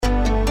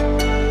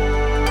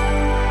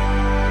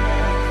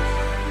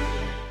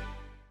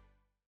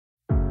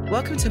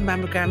Welcome to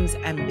Mammograms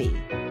and Me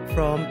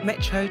from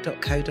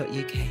metro.co.uk.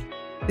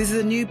 This is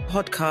a new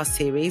podcast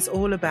series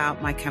all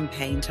about my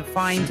campaign to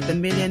find the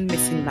million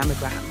missing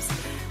mammograms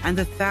and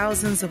the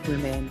thousands of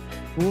women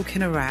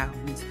walking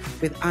around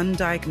with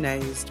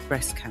undiagnosed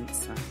breast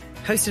cancer.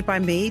 Hosted by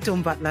me,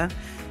 Dawn Butler.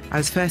 I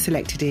was first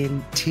elected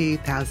in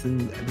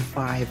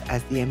 2005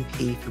 as the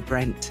MP for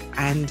Brent,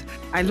 and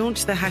I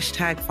launched the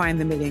hashtag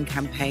Find the Million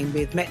campaign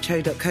with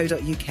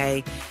metro.co.uk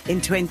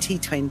in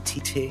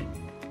 2022.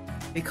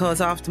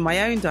 Because after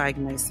my own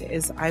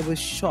diagnosis, I was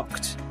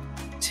shocked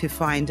to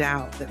find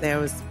out that there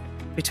was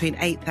between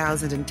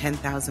 8,000 and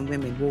 10,000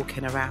 women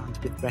walking around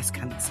with breast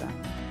cancer,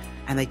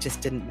 and they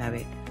just didn't know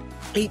it.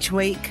 Each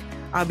week,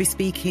 I'll be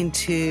speaking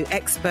to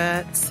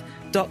experts,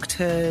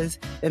 doctors,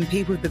 and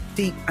people with a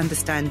deep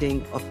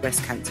understanding of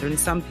breast cancer, and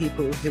some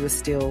people who are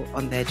still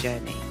on their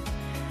journey.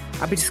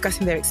 I'll be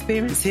discussing their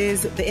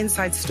experiences, the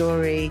inside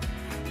story,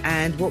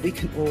 and what we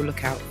can all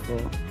look out for.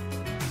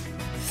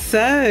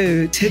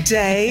 So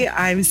today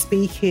I'm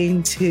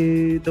speaking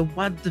to the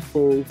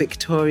wonderful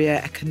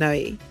Victoria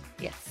Ekanoye.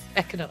 Yes,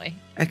 Ekanoye.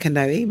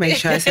 Ekanoye, make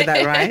sure I said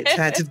that right. I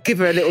had to give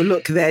her a little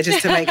look there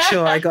just to make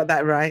sure I got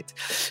that right.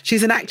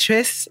 She's an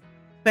actress,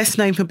 best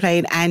known for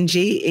playing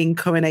Angie in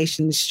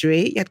Coronation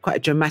Street. You had quite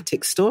a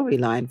dramatic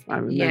storyline, if I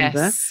remember.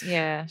 Yes,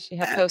 yeah. She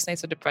had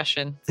postnatal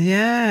depression.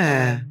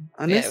 Yeah.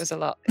 Yeah, it was a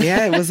lot.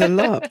 Yeah, it was a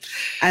lot.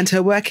 And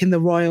her work in The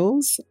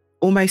Royals,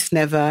 Almost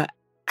Never,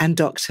 and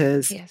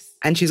Doctors. Yes.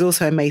 And she's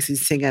also an amazing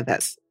singer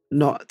that's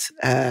not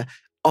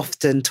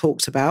often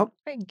talked about.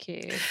 Thank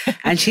you.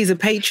 And she's a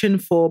patron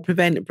for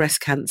Prevent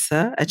Breast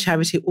Cancer, a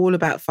charity all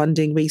about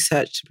funding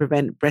research to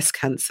prevent breast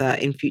cancer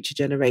in future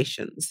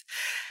generations.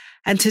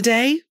 And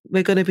today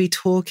we're going to be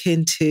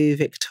talking to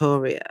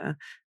Victoria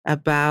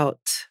about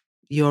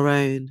your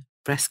own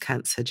breast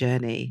cancer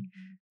journey.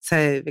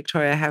 So,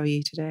 Victoria, how are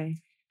you today?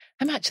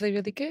 I'm actually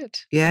really good.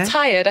 Yeah?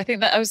 Tired. I think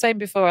that I was saying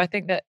before, I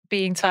think that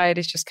being tired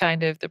is just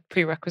kind of the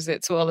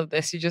prerequisite to all of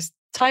this. You're just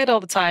tired all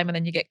the time, and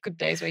then you get good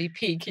days where you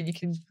peak and you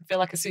can feel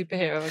like a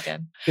superhero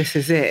again. This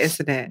is it,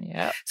 isn't it?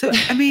 Yeah. So,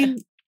 I mean,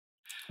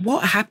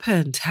 what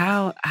happened?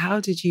 How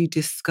did you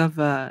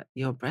discover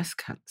your breast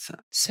cancer?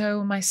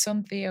 So my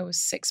son Theo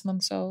was 6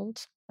 months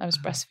old. I was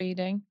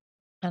breastfeeding.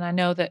 And I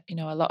know that,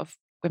 a lot of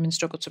women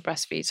struggle to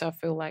breastfeed. So I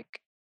feel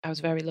like I was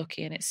very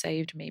lucky and it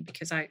saved me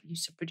because I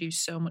used to produce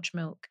so much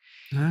milk.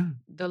 Oh.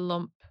 The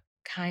lump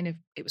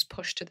it was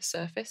pushed to the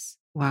surface.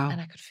 Wow. And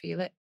I could feel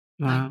it.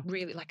 Wow. Like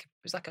really, it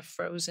was like a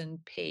frozen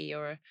pea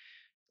or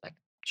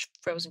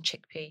frozen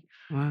chickpea.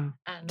 Wow.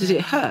 And, did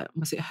it hurt?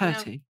 Was it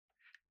hurting? No.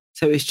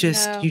 So it's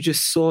just, you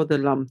just saw the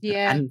lump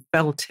and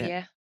felt it.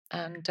 Yeah.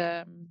 And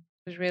it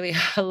was really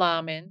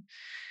alarming.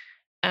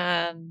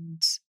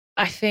 And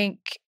I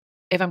think,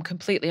 if I'm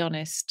completely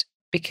honest,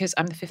 because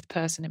I'm the fifth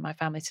person in my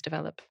family to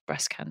develop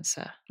breast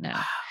cancer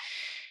now.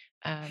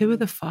 Wow. Who are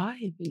the five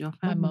in your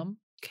family? My mum,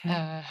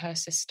 okay. Her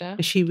sister.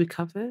 Is she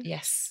recovered?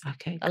 Yes.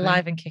 Okay. Great.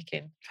 Alive and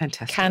kicking.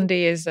 Fantastic.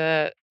 Candy is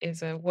a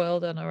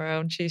world on her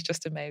own. She's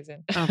just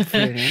amazing. Oh,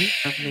 brilliant.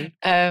 Lovely.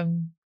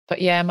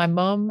 But yeah, my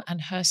mum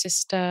and her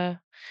sister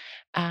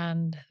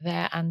and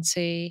their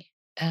auntie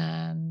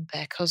and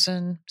their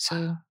cousin.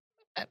 So,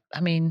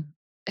 I mean,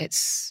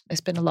 it's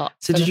been a lot.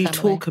 So did you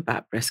talk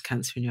about breast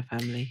cancer in your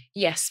family?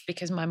 Yes,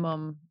 because my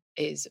mum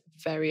is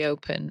very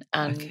open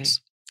and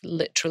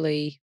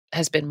literally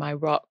has been my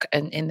rock,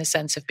 and in the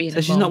sense of being.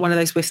 So she's not one of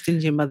those West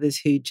Indian mothers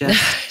who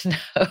just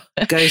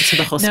goes to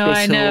the hospital. No,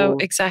 I know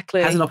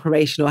exactly. Has an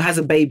operation or has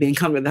a baby and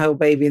comes with the whole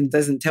baby and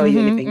doesn't tell you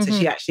anything. So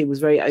she actually was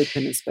very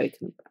open and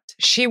spoken about it.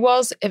 She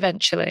was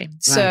eventually.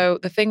 Right. So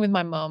the thing with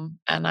my mum,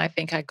 and I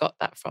think I got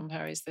that from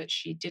her, is that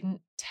she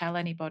didn't tell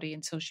anybody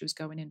until she was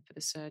going in for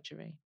the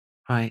surgery.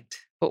 Right.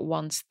 But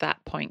once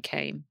that point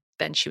came,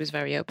 then she was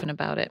very open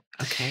about it.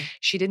 Okay.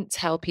 She didn't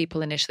tell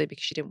people initially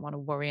because she didn't want to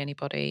worry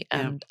anybody.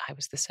 And I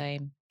was the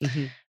same.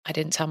 Mm-hmm. I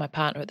didn't tell my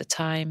partner at the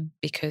time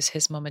because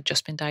his mum had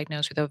just been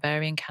diagnosed with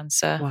ovarian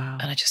cancer. Wow.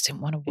 And I just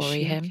didn't want to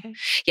worry him. Okay?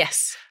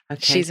 Yes.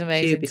 Okay. She's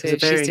amazing because too.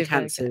 Ovarian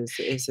cancer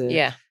is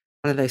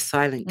one of those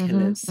silent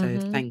killers. So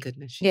thank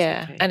goodness she's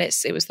okay. And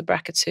it was the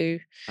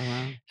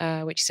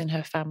BRCA2, which is in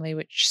her family,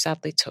 which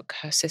sadly took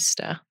her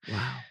sister.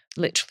 Wow.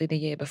 Literally the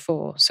year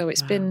before. So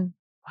it's been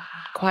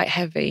quite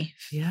heavy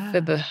for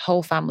the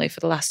whole family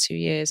for the last 2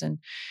 years. And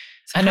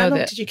so I know how long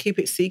that. Did you keep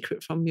it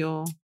secret from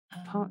your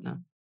partner?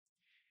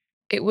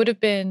 It would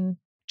have been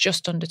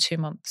just under 2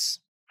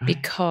 months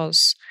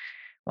because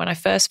when I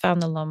first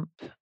found the lump,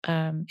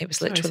 it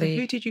was literally.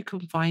 So who did you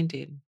confide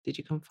in? Did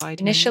you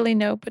confide initially in?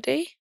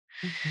 Nobody.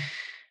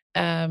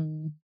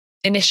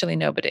 Initially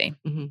nobody,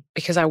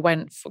 because I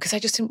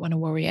just didn't want to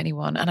worry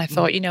anyone, and I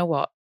thought, you know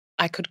what,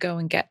 I could go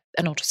and get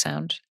an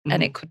ultrasound,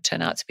 and it could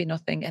turn out to be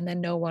nothing, and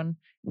then no one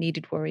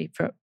needed worry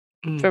for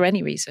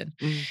any reason.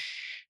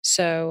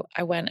 So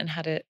I went and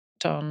had it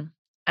done,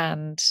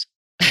 and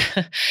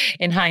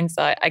in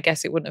hindsight, I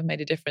guess it wouldn't have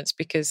made a difference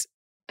because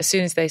as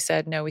soon as they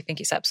said, no, we think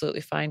it's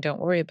absolutely fine,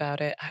 don't worry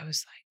about it, I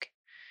was like,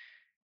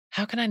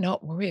 how can I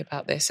not worry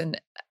about this?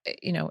 And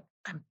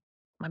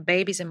my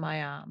baby's in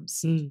my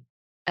arms.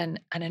 And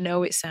I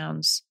know it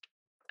sounds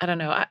I don't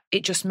know.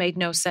 It just made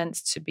no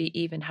sense to be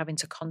even having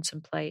to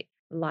contemplate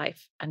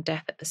life and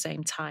death at the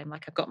same time.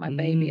 Like I've got my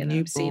baby and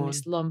I'm seeing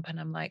this lump and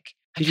I'm like,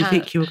 Did you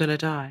think you were going to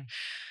die?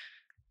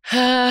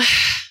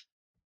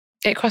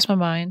 It crossed my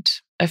mind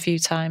a few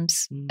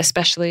times,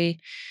 especially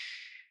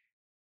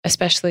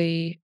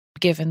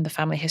given the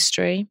family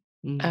history.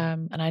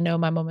 And I know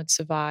my mum had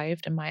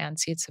survived and my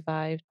auntie had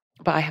survived,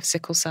 but I have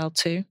sickle cell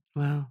too.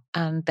 Wow.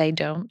 And they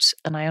don't.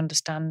 And I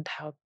understand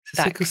how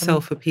sickle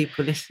cell, for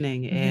people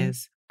listening,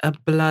 is a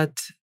blood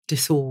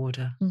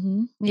disorder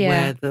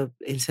where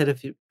instead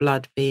of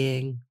blood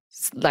being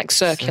like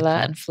circular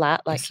and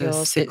flat like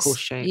yours, sickle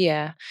shape.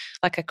 Yeah,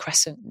 like a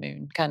crescent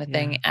moon kind of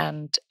thing.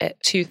 And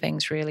two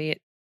things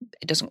really.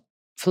 It doesn't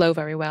flow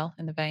very well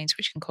in the veins,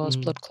 which can cause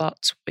blood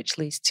clots, which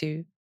leads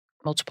to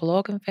multiple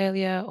organ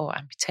failure or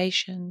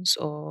amputations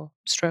or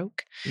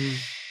stroke.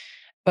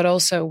 But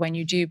also when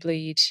you do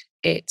bleed,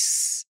 it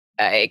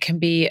can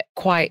be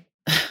quite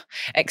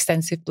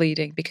extensive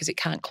bleeding because it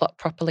can't clot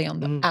properly on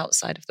the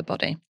outside of the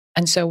body.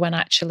 And so when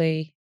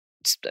actually,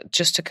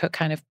 just to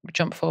kind of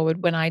jump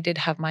forward, when I did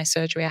have my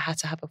surgery, I had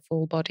to have a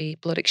full body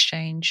blood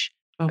exchange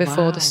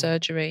before the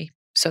surgery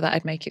so that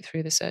I'd make it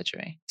through the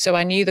surgery. So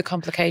I knew the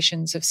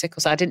complications of sickle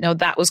cell. I didn't know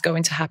that was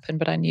going to happen,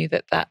 but I knew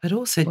that But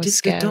also, was did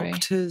scary. The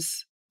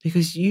doctors,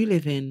 because you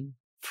live in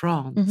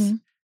France,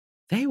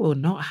 they will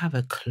not have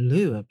a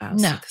clue about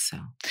sickle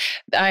cell.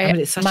 I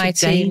mean, it's such a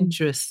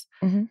dangerous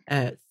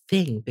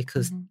thing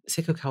because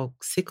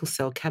sickle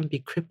cell can be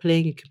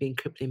crippling. It can be in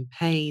crippling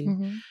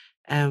pain.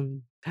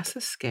 That's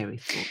a scary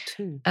thought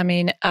too. I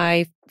mean,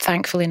 I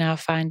thankfully now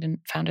found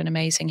an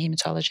amazing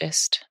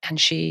hematologist, and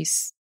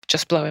she's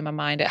just blowing my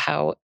mind at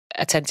how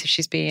attentive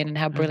she's been and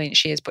how brilliant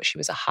she is. But she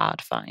was a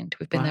hard find.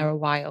 We've been there a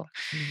while.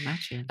 I can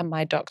imagine. And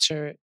my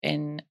doctor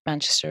in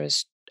Manchester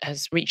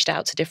has reached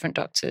out to different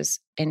doctors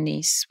in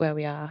Nice, where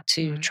we are,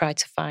 to try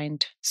to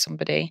find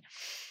somebody.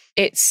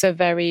 It's a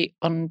very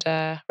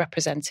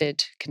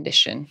underrepresented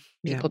condition.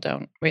 People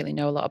don't really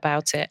know a lot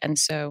about it. And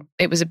so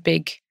it was a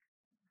big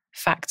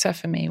factor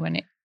for me when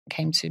it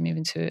came to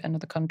moving to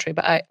another country.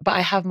 But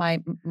I have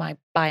my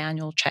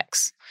biannual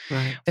checks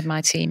with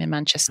my team in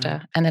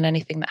Manchester. And then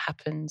anything that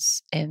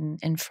happens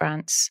in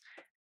France,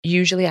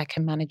 usually I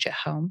can manage at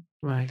home.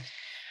 Right.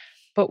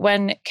 But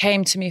when it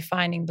came to me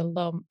finding the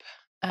lump...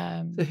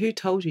 so who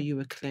told you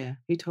were clear?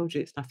 Who told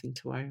you it's nothing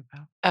to worry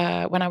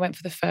about? When I went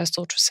for the first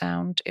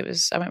ultrasound,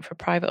 I went for a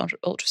private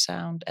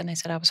ultrasound and they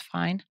said I was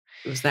fine.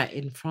 Was that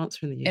in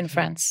France or in the UK? In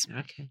France.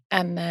 Okay.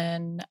 And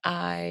then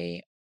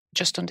I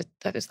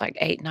that was like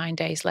 8-9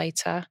 days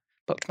later,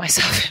 booked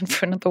myself in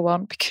for another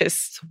one because...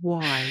 So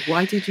why?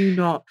 Why did you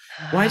not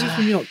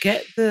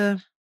get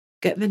the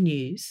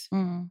news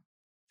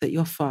that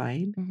you're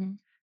fine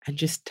and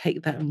just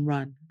take that and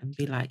run and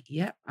be like,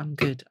 yeah, I'm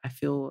good. I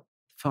feel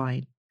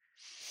fine.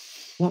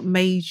 What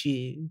made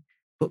you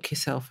book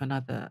yourself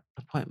another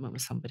appointment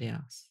with somebody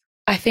else?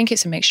 I think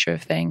it's a mixture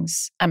of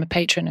things. I'm a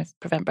patron of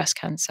Prevent Breast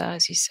Cancer,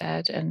 as you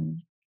said,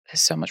 and there's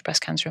so much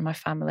breast cancer in my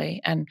family.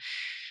 And,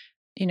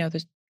 you know,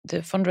 the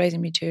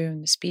fundraising we do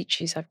and the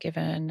speeches I've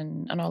given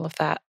and all of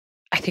that,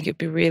 I think it'd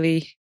be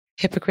really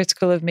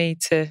hypocritical of me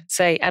to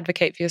say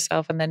advocate for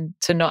yourself and then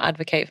to not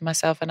advocate for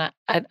myself. And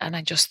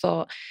I just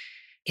thought,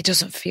 it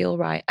doesn't feel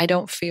right. I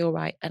don't feel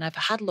right. And I've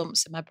had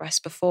lumps in my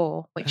breast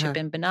before, which have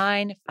been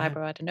benign,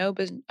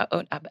 fibroadenomas.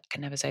 I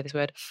can never say this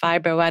word,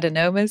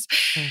 fibroadenomas,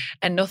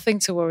 and nothing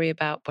to worry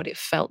about, but it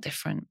felt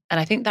different. And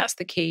I think that's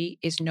the key,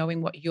 is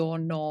knowing what your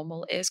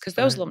normal is, because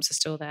those lumps are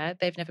still there.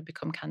 They've never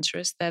become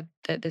cancerous.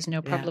 There's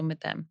no problem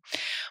with them.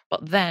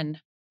 But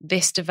then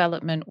this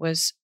development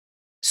was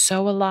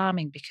so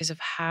alarming because of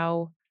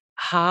how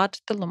hard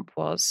the lump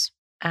was.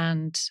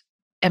 And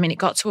I mean, it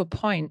got to a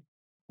point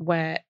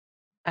where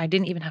I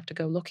didn't even have to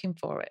go looking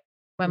for it.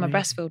 When my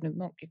breast filled with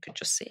milk, you could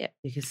just see it.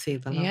 You could see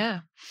the lump. Yeah.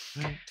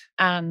 Right.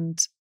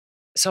 And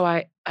so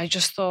I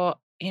just thought,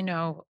 you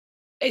know,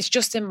 it's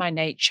just in my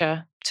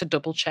nature to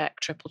double check,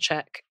 triple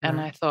check.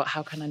 And I thought,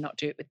 how can I not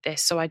do it with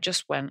this? So I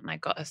just went and I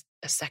got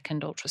a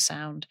second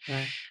ultrasound.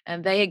 Right.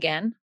 And they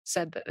again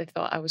said that they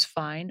thought I was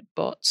fine,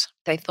 but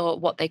they thought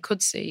what they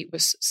could see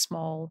was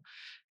small,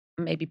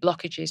 maybe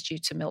blockages due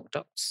to milk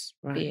ducts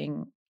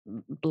being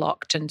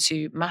blocked, and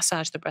to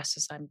massage the breast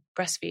as I'm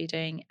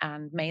breastfeeding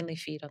and mainly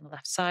feed on the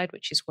left side,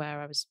 which is where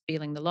I was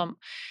feeling the lump.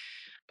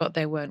 But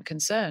they weren't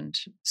concerned.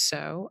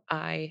 So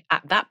I,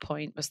 at that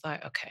point, was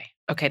like,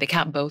 okay, they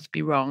can't both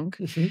be wrong.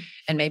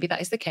 And maybe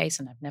that is the case.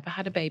 And I've never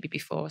had a baby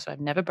before, so I've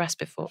never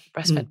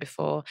breastfed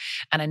before.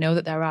 And I know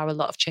that there are a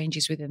lot of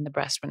changes within the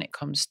breast when it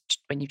comes to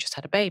when you've just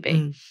had a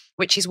baby,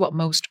 which is what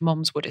most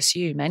mums would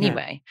assume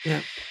anyway.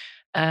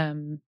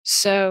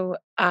 So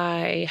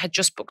I had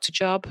just booked a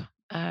job,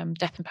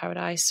 Death in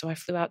Paradise. So I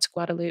flew out to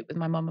Guadeloupe with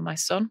my mum and my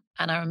son.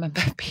 And I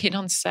remember being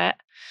on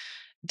set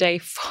day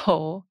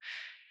 4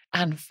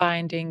 and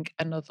finding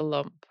another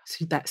lump.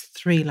 So that's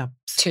 3 lumps.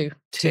 Two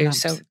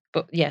lumps.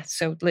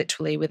 So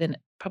literally within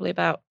probably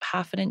about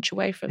half an inch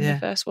away from the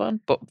first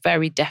one, but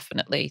very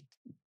definitely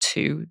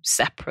 2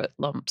 separate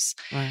lumps.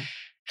 Right.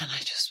 And I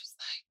just was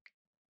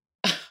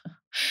like,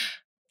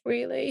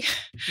 really?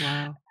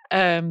 Wow.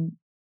 And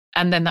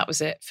then that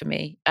was it for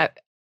me.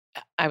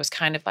 I was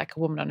kind of like a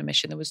woman on a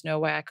mission. There was no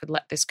way I could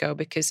let this go,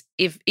 because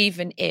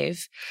even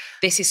if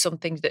this is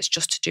something that's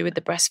just to do with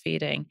the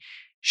breastfeeding,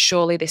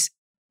 surely this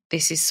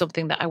is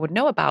something that I would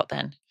know about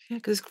then. Yeah,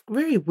 because it's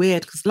very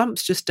weird, because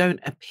lumps just don't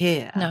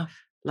appear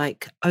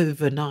like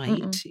overnight.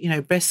 Mm-mm. You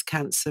know, breast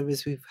cancer,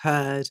 as we've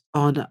heard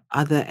on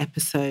other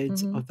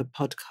episodes of the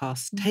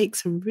podcast,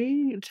 takes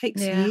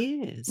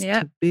years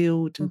to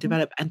build and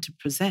develop and to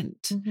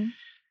present.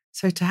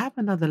 So to have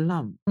another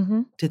lump,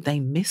 did they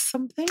miss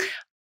something?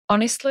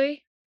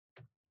 Honestly,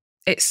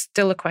 it's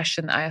still a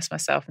question that I ask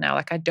myself now.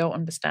 Like, I don't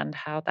understand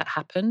how that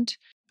happened.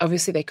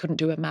 Obviously, they couldn't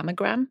do a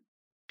mammogram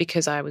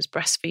because I was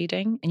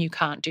breastfeeding, and you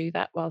can't do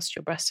that whilst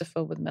your breasts are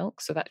filled with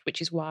milk. So which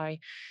is why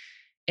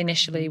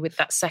initially with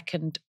that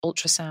second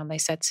ultrasound, they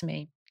said to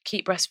me,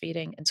 keep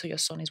breastfeeding until your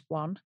son is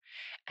 1,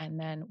 and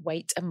then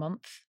wait a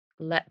month,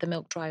 let the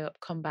milk dry up,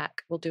 come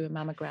back, we'll do a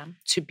mammogram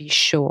to be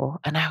sure.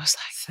 And I was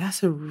like... So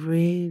that's a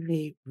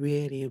really,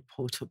 really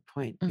important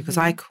point, because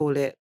I call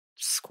it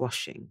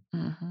squashing.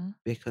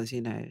 Because,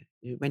 you know,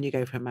 when you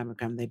go for a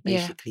mammogram, they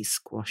basically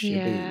squash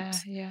your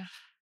boobs. Yeah.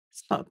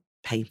 It's not a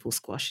painful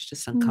squash, it's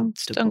just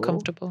uncomfortable. It's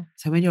uncomfortable.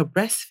 So when you're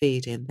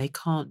breastfeeding, they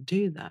can't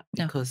do that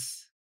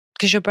because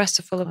your breasts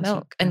are full of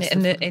milk, and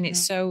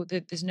it's so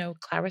that there's no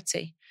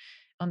clarity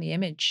on the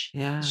image.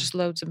 Yeah. It's just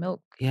loads of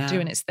milk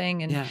doing its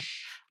thing, and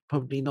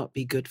probably not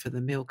be good for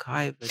the milk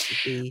either to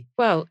be.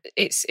 Well,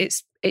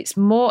 it's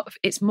more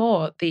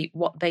the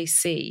what they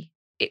see.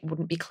 It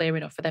wouldn't be clear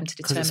enough for them to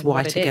determine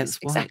what it is.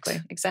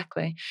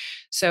 Exactly.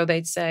 So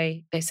they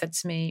said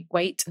to me,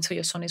 wait until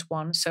your son is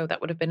 1. So that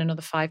would have been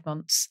another 5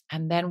 months,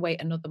 and then wait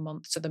another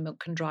month so the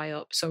milk can dry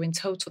up. So in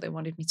total, they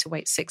wanted me to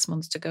wait 6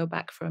 months to go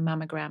back for a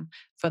mammogram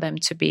for them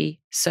to be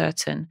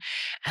certain.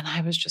 And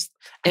I was just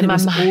in my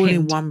mind, all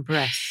in one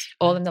breast,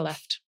 all in the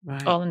left,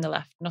 right? All in the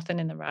left, nothing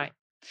in the right.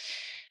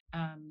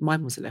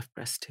 Mine was a left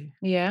breast too.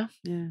 Yeah.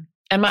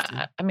 And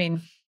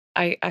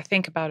I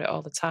think about it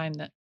all the time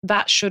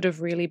that should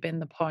have really been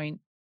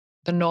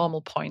the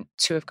normal point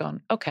to have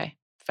gone, okay,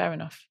 fair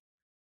enough.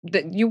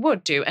 That you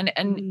would do,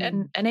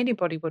 and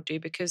anybody would do,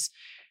 because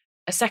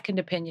a second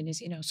opinion is,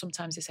 you know,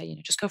 sometimes they say, you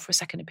know, just go for a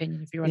second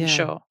opinion if you're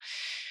unsure.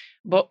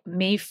 But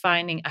me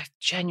finding, I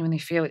genuinely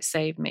feel it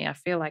saved me. I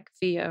feel like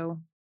Theo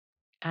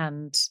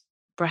and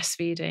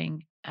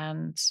breastfeeding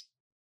and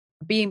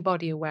being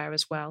body aware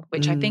as well,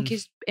 which I think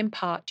is in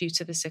part due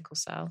to the sickle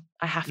cell.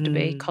 I have to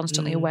be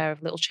constantly aware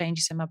of little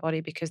changes in my body,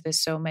 because there's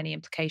so many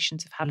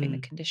implications of having the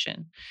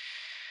condition,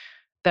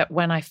 that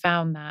when I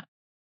found that,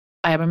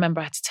 I remember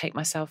I had to take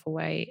myself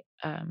away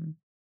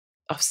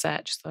off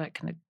set, just like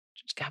kind of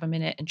just have a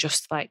minute and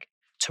just like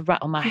to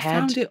rattle my head. You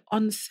found it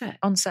on set?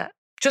 On set.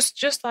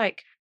 Just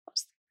like,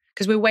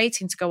 because we're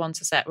waiting to go on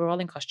to set. We're all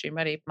in costume,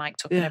 ready,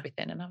 mic'd up and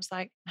everything. And I was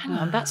like, hang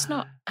on, that's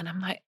not. And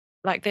I'm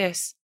like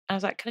this. I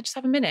was like, can I just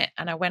have a minute?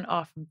 And I went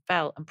off and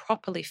fell, and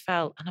properly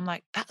fell. And I'm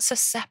like, that's a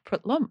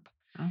separate lump.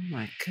 Oh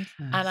my goodness.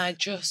 And I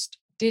just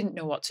didn't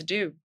know what to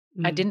do.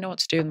 I didn't know what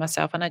to do with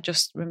myself. And I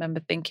just remember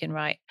thinking,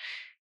 right,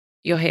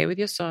 you're here with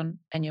your son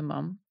and your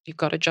mum. You've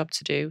got a job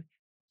to do.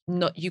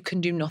 You can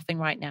do nothing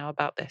right now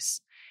about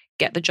this.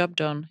 Get the job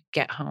done,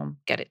 get home,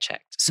 get it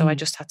checked. So I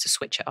just had to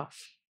switch it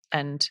off,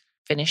 and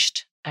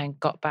finished and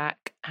got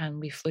back. And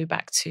we flew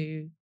back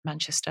to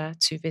Manchester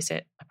to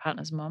visit my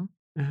partner's mum.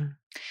 And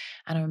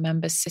I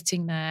remember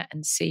sitting there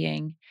and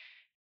seeing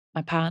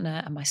my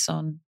partner and my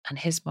son and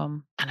his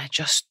mum. And I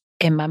just,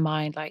 in my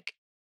mind, like,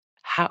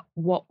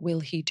 what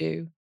will he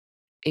do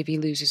if he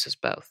loses us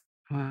both?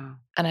 Wow.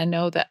 And I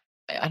know that,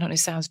 I don't know, it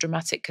sounds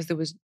dramatic, because there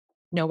was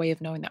no way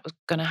of knowing that was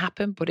going to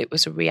happen, but it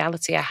was a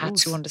reality I had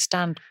to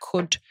understand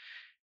could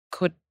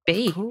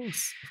be. Of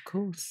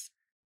course.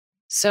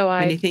 So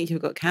when you think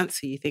you've got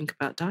cancer, you think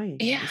about dying.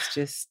 Yeah. It's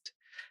just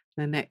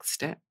the next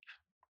step.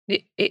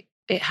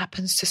 It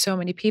happens to so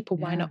many people.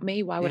 Why not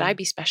me? Why would I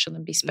be special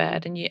and be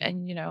spared? And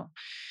you know.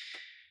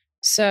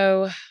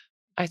 So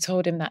I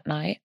told him that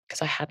night,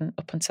 because I hadn't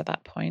up until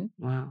that point.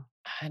 Wow.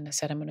 And I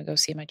said, I'm going to go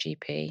see my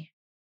GP.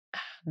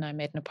 And I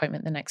made an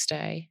appointment the next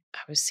day. I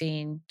was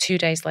seen 2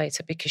 days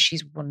later, because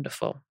she's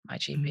wonderful, my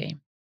GP.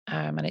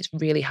 And it's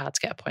really hard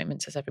to get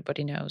appointments, as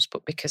everybody knows.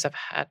 But because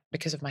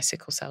of my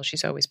sickle cell,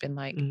 she's always been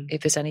like,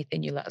 if there's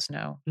anything, you let us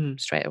know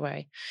straight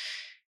away.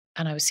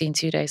 And I was seen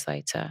 2 days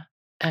later,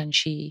 and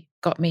she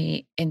got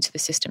me into the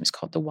system. It's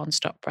called the One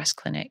Stop Breast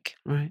Clinic.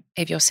 Right.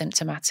 If you're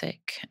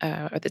symptomatic,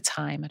 at the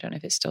time, I don't know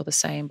if it's still the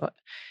same, but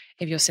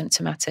if you're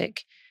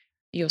symptomatic,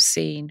 you're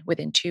seen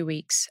within 2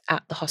 weeks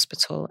at the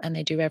hospital, and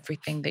they do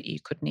everything that you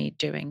could need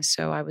doing.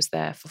 So I was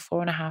there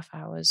for 4.5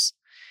 hours,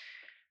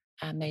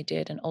 and they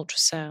did an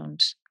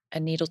ultrasound, a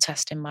needle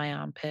test in my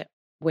armpit,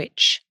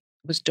 which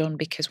was done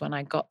because when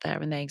I got there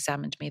and they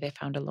examined me, they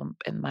found a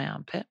lump in my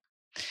armpit.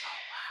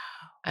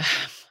 Oh,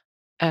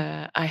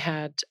 wow. I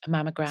had a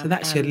mammogram. So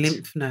that's your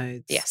lymph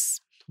nodes? Yes.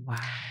 Wow.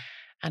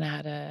 And I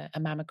had a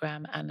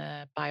mammogram and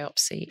a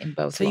biopsy in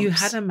both So lumps. You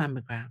had a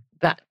mammogram?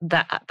 That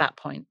at that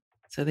point.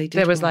 So they did.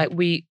 There was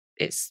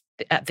it's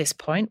at this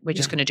point, we're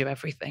just going to do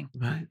everything.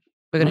 Right.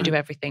 We're going to do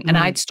everything. And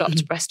I'd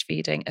stopped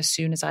breastfeeding as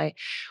soon as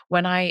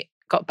when I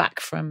got back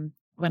from,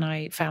 when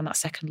I found that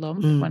second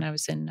lump, when I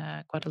was in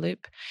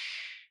Guadeloupe,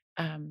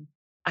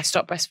 I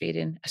stopped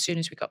breastfeeding as soon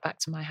as we got back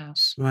to my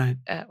house. Right.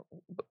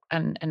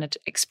 And had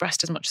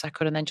expressed as much as I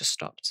could and then just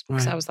stopped.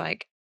 Because I was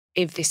like,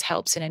 if this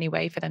helps in any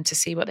way for them to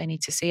see what they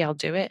need to see, I'll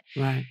do it.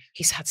 Right.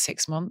 He's had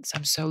 6 months.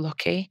 I'm so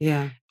lucky.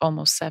 Yeah.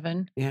 Almost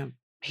 7. Yeah.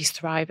 He's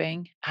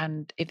thriving.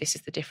 And if this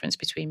is the difference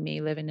between me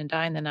living and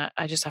dying, then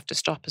I just have to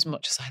stop. As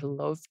much as I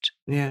loved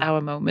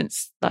our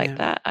moments like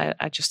that,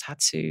 I just had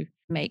to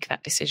make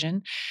that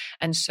decision.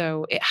 And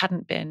so it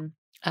hadn't been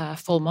a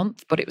full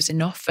month, but it was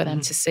enough for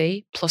them to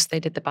see. Plus they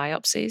did the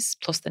biopsies,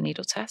 plus the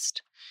needle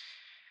test.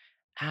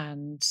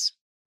 And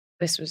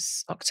this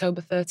was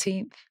October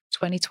 13th,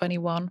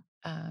 2021.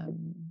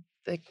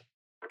 The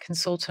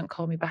consultant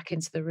called me back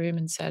into the room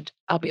and said,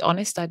 I'll be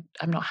honest, I'm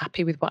not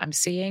happy with what I'm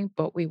seeing,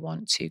 but we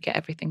want to get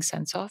everything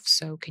sent off.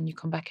 So can you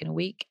come back in a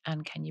week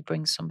and can you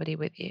bring somebody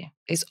with you?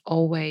 It's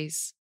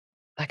always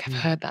like, I've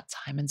heard that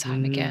time and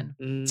time again,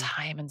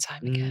 time and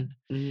time again.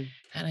 And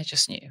I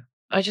just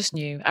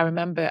knew. I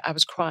remember I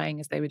was crying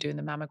as they were doing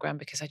the mammogram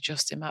because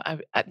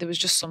there was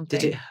just something.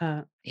 Did it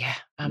hurt? Yeah.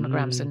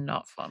 Mammograms are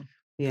not fun.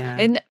 Yeah.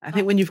 And I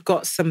think when you've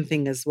got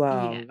something as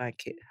well,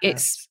 like it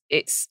hurts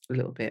it's a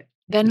little bit.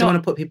 I don't want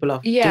to put people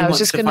off. Yeah, I was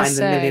just going to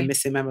say, the million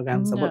missing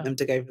mammograms. I want them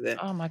to go for it.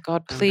 Oh my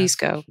God, please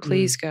go.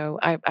 Please go.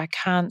 I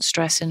can't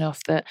stress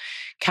enough that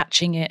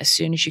catching it as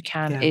soon as you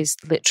can is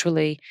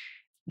literally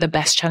the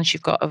best chance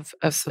you've got of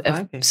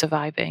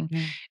surviving.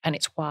 Yeah. And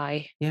it's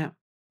why,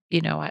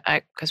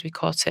 because we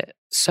caught it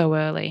so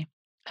early.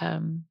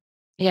 And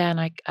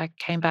I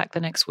came back the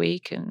next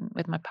week and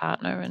with my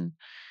partner, and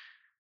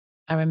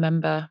I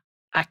remember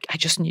I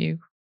just knew.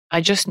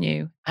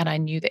 And I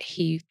knew that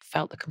he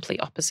felt the complete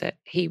opposite.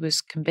 He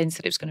was convinced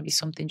that it was going to be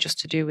something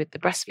just to do with the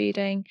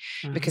breastfeeding,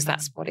 because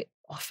that's what it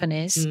often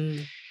is.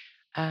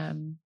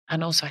 And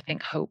also I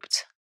think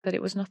hoped that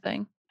it was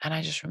nothing. And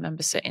I just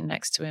remember sitting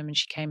next to him, and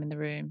she came in the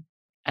room,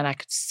 and I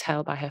could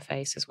tell by her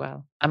face as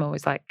well. I'm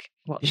always like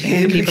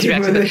watching people's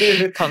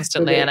reactions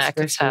constantly, and I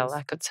could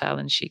tell.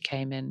 And she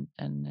came in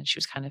and she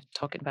was kind of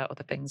talking about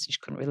other things, and she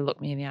couldn't really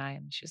look me in the eye.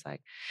 And she was like,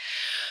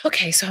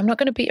 okay, so I'm not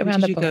going to beat around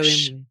the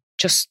bush.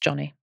 Just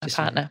Johnny, my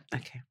partner.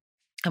 Okay.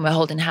 And we're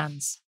holding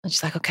hands. And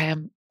she's like, okay,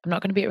 I'm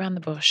not going to beat around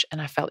the bush.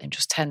 And I felt him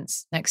just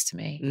tense next to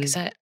me because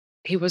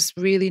he was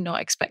really not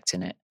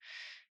expecting it,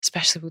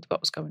 especially with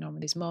what was going on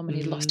with his mum. And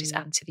he'd lost his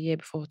auntie the year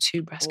before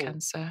to breast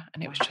cancer.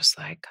 And it was just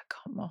like,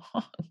 come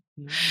on.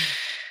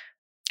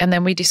 And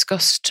then we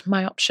discussed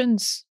my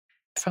options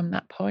from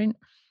that point.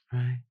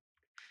 Right.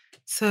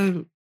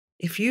 So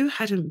if you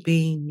hadn't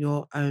been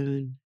your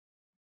own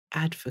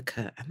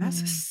advocate, and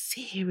that's a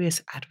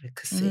serious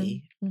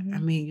advocacy. I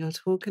mean, you're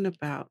talking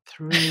about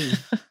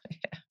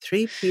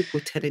three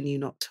people telling you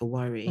not to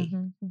worry,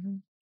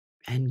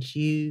 and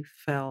you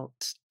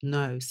felt,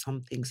 no,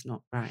 something's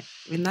not right.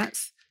 I mean,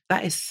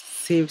 that is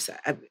serious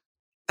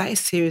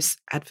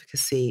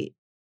advocacy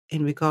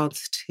in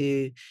regards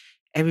to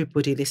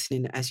everybody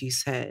listening. As you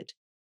said,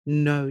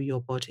 know your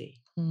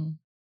body.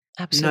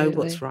 Absolutely. Know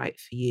what's right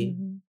for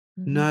you.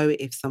 Know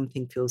if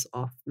something feels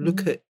off.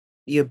 Look at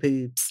your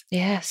boobs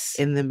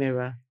in the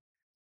mirror.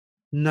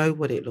 Know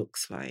what it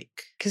looks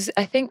like. Because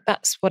I think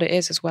that's what it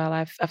is as well.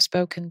 I've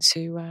spoken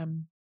to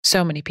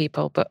so many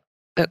people, but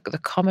the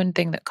common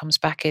thing that comes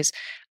back is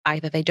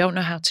either they don't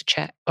know how to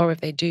check, or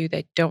if they do,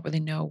 they don't really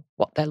know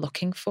what they're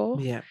looking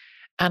for. Yeah.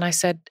 And I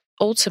said,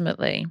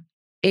 ultimately,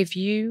 if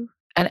you,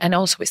 and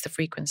also it's the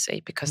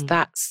frequency, because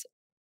that's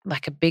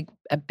like a big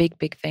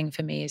thing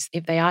for me, is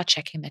if they are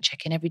checking, they're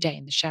checking every day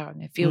in the shower, and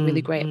they feel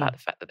really great about the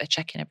fact that they're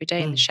checking every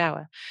day in the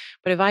shower.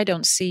 But if I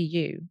don't see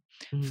you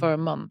for a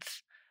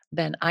month,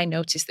 then I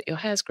notice that your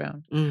hair's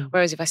grown.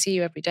 Whereas if I see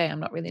you every day,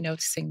 I'm not really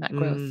noticing that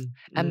growth.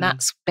 And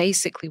that's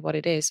basically what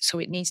it is. So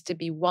it needs to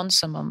be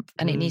once a month,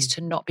 and it needs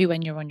to not be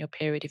when you're on your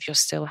period. If you're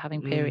still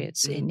having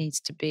periods, it needs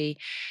to be,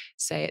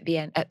 say, at the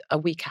end, at a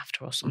week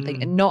after or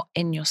something, and not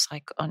in your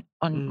cycle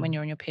when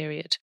you're on your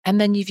period.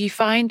 And then if you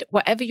find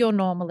whatever your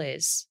normal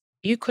is,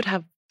 you could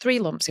have 3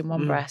 lumps in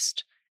one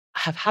breast,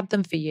 have had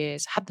them for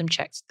years, had them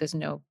checked. There's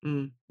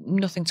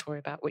nothing to worry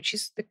about, which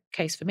is the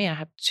case for me. I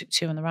have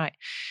 2 on the right.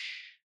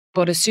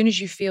 But as soon as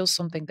you feel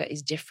something that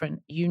is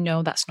different, you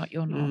know that's not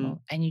your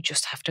normal, and you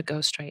just have to go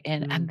straight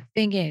in. And the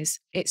thing is,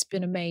 it's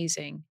been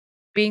amazing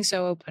being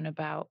so open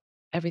about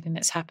everything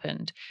that's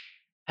happened.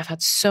 I've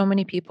had so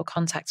many people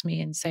contact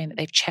me and saying that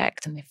they've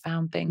checked and they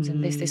found things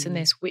and this and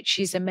this, which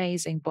is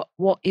amazing. But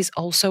what is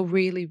also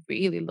really,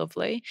 really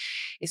lovely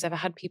is I've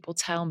had people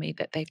tell me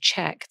that they've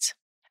checked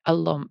a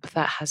lump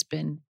that has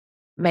been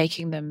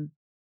making them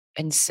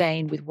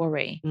insane with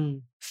worry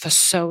for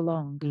so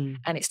long,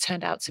 and it's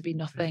turned out to be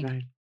nothing.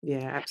 Right. Yeah,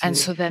 absolutely. And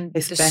so then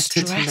the stress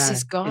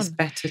is gone. It's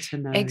better to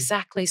know.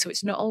 Exactly. So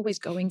it's not always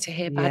going to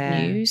hear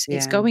bad news.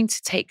 It's going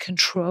to take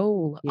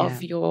control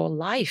of your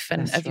life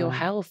and of your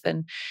health.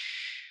 And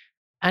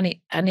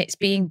it's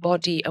being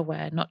body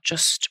aware, not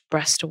just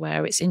breast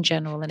aware. It's in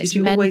general. And it's Did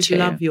you meant always to.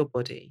 love your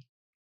body?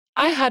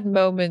 I had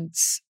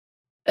moments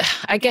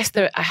I guess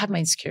I have my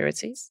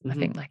insecurities, I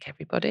think, like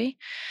everybody.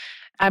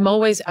 I've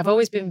always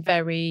been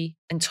very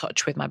in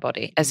touch with my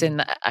body, as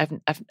in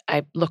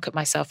I look at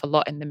myself a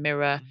lot in the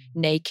mirror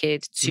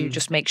naked to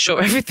just make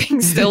sure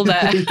everything's still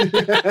there.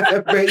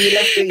 Where you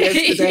left it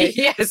yesterday.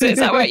 Yes, is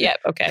that right? Yeah,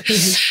 okay.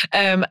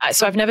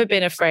 So I've never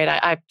been afraid.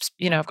 I've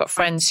got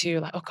friends who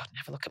are like, oh God,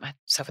 never look at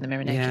myself in the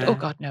mirror naked. Oh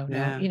God, no,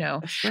 you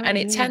know. Right, and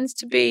it tends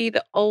to be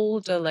the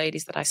older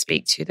ladies that I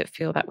speak to that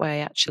feel that way,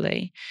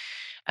 actually.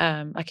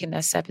 Like in their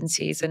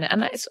 70s, and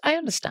I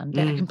understand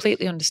it. I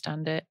completely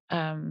understand it.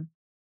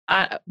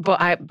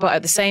 But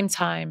at the same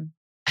time,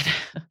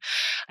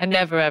 I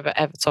never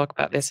ever talk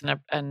about this,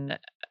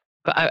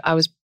 but I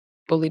was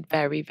bullied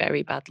very,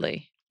 very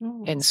badly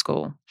in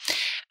school,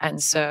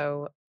 and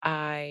so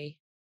and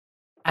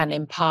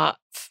in part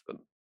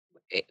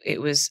it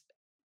was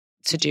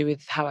to do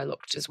with how I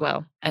looked as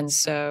well, and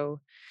so.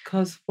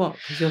 Because what?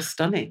 Because you're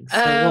stunning.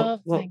 So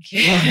thank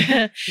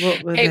you.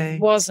 What were they? It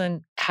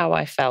wasn't how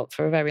I felt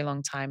for a very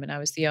long time, and I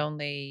was the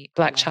only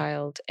Black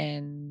child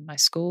in my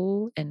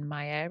school, in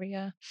my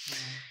area.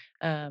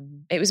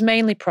 It was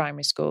mainly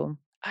primary school.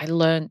 I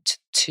learnt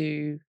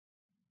to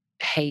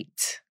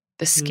hate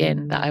the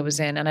skin that I was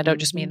in, and I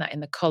don't just mean that in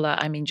the colour.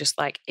 I mean just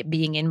like it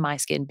being in my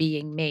skin,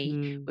 being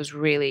me was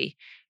really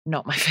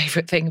not my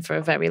favourite thing for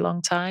a very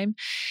long time,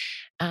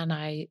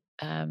 and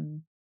that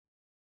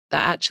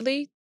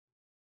actually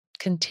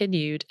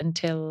continued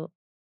until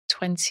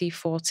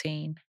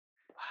 2014.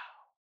 Wow.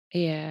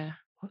 Yeah.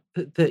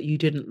 That you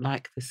didn't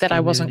like the skin. That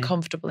I wasn't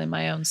comfortable in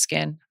my own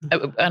skin.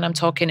 And I'm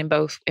talking in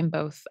both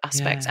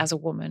aspects, as a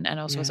woman and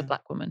also as a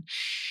Black woman.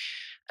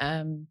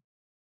 And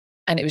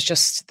it was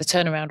just, the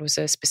turnaround was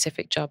a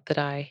specific job that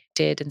I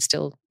did and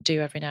still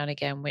do every now and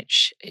again,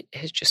 which it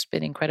has just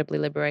been incredibly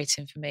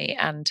liberating for me.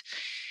 And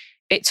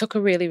it took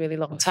a really, really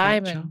long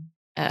time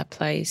at a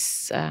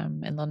place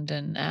in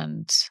London,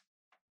 and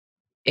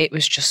it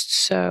was just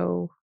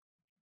so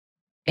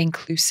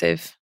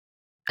inclusive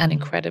and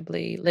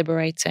incredibly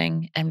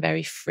liberating and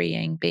very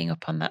freeing being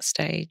up on that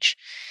stage.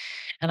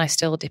 And I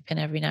still dip in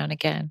every now and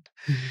again.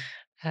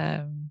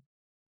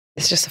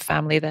 It's just a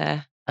family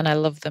there, and I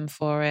love them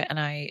for it. And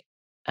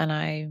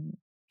I'm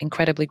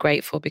incredibly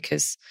grateful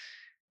because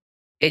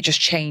it just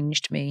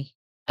changed me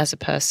as a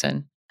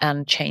person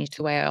and changed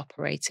the way I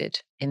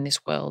operated in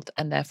this world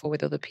and therefore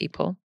with other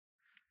people.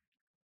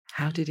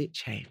 How did it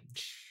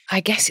change? I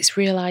guess it's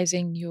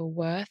realizing your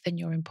worth and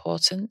your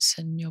importance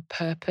and your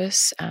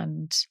purpose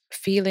and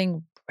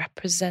feeling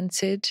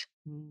represented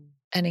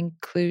and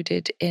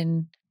included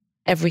in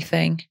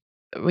everything,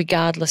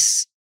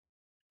 regardless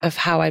of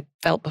how I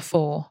felt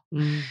before.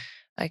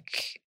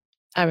 Like,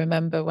 I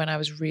remember when I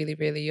was really,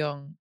 really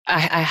young,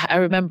 I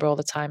remember all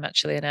the time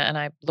actually, and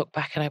I look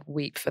back and I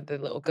weep for the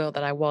little girl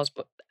that I was,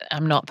 but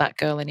I'm not that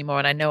girl anymore.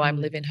 And I know I'm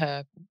living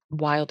her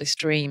wildest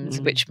dreams,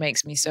 which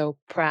makes me so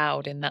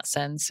proud in that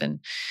sense.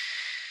 And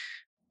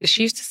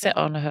she used to sit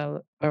on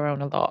her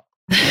own a lot,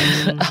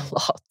 a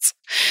lot.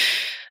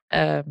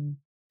 And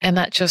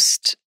that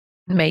just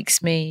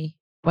makes me,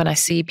 when I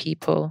see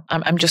people,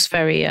 I'm just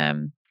very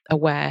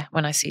aware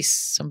when I see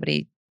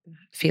somebody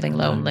feeling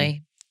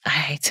lonely. I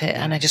hate it,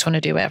 and I just want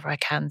to do whatever I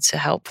can to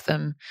help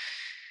them.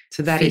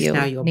 So that is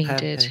now your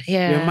purpose.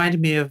 Yeah. You reminded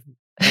me of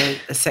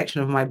a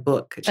section of my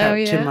book, a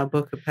chapter in my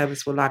book, A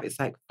Purposeful Life. It's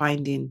like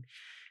finding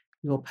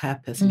your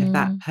purpose. And if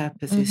that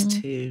purpose is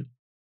to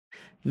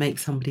make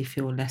somebody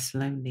feel less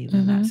lonely,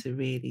 then that's a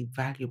really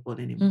valuable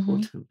and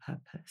important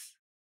purpose.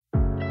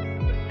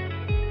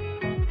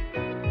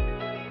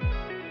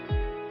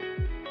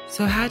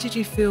 So how did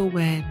you feel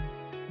when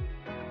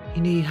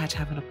you knew you had to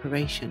have an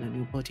operation and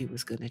your body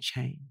was going to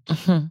change?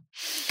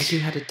 You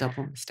had a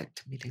double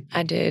mastectomy, didn't you?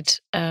 I did.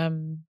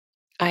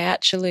 I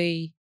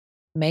actually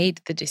made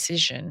the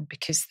decision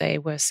because they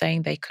were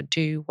saying they could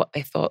do what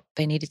they thought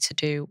they needed to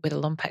do with a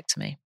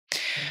lumpectomy.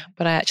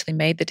 But I actually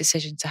made the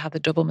decision to have the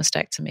double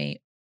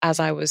mastectomy as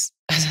I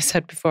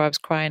said before, I was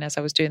crying as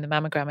I was doing the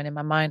mammogram. And in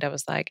my mind, I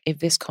was like, if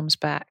this comes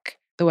back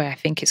the way I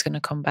think it's going to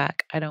come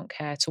back, I don't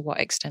care to what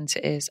extent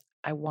it is.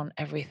 I want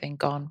everything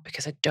gone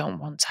because I don't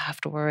want to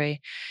have to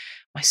worry.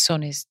 My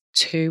son is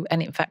 2.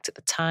 And in fact, at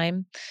the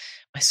time,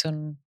 my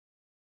son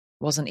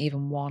wasn't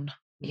even 1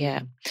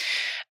 yet.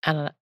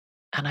 And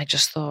I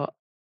just thought,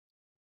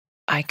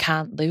 I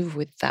can't live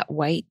with that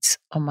weight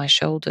on my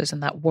shoulders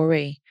and that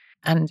worry.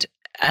 And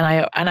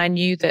I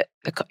knew that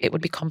it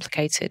would be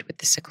complicated with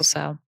the sickle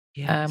cell,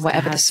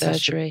 whatever the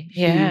surgery.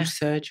 Huge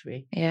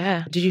surgery.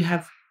 Yeah. Did you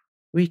have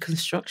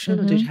reconstruction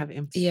or did you have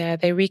implants? Yeah,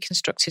 they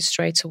reconstructed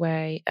straight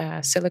away,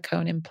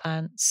 silicone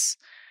implants.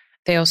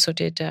 They also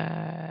did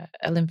a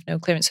lymph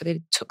node clearance. So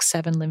they took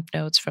 7 lymph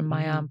nodes from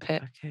my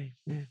armpit. Okay,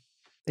 yeah.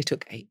 They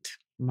took 8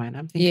 from mine.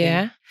 I'm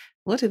thinking,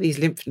 what do these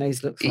lymph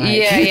nodes look like?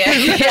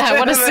 Yeah. I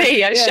want to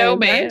see. Show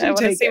me. I want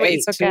to see what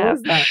you took out.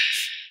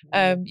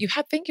 You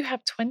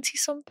have 20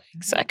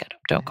 something. So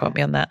don't quote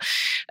me on that.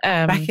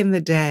 Back in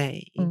the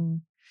day,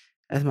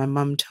 as my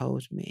mum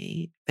told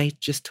me, they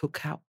just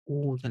took out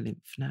all the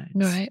lymph nodes.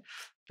 Right.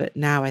 But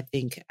now I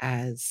think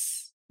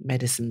as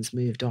medicine's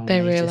moved on,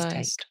 they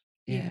realised.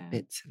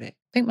 bits of it.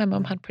 I think my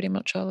mum had pretty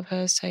much all of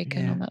hers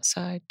taken on that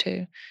side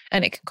too.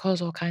 And it can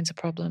cause all kinds of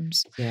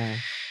problems. Yeah,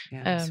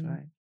 that's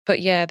right.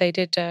 But yeah, they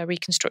did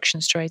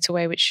reconstruction straight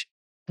away, which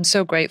I'm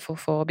so grateful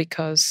for,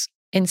 because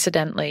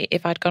incidentally,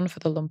 if I'd gone for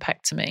the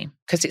lumpectomy,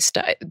 because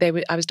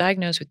I was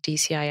diagnosed with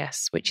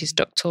DCIS, which is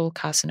ductal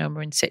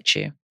carcinoma in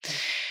situ,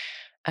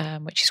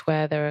 which is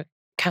where there are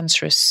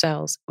cancerous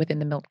cells within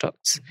the milk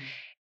ducts.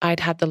 I'd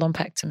had the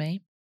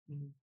lumpectomy.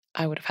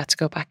 I would have had to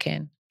go back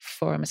in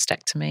for a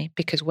mastectomy,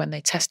 because when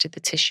they tested the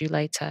tissue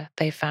later,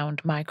 they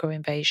found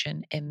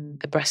microinvasion in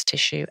the breast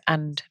tissue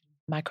and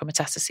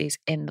micrometastases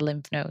in the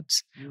lymph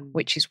nodes,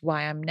 which is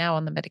why I'm now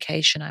on the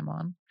medication I'm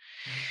on,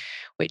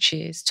 which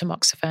is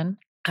tamoxifen,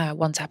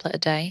 1 tablet a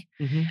day,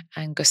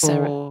 and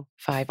Gocera,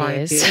 5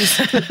 years.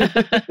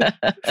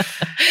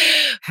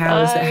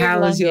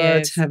 How's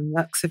your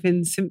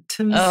tamoxifen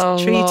symptoms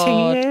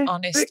treating you,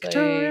 honestly,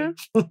 Victoria?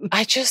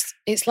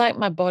 It's like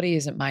my body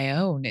isn't my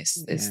own.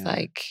 It's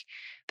like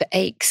the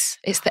aches.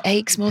 It's the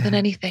aches more than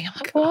anything. I'm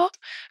like, what?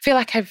 I feel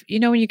like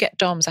when you get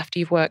DOMS after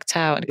you've worked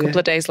out and a couple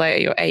of days later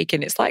you're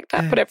aching, it's like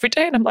that, but every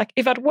day. And I'm like,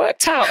 if I'd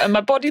worked out and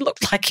my body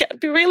looked like it, I'd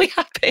be really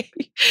happy.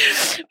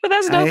 But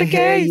that's not the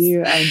case. I hear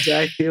you and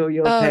I feel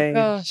your pain.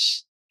 Oh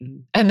gosh.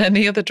 And then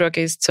the other drug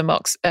is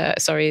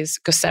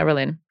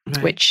goserelin,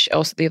 which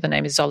also the other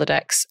name is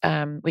Zoladex,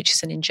 which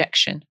is an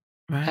injection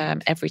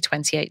every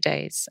 28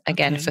 days,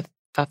 again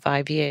for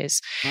 5 years.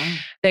 Wow.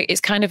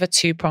 It's kind of a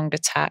 2-pronged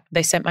attack.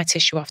 They sent my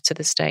tissue off to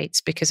the States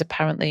because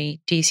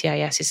apparently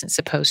DCIS isn't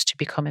supposed to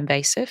become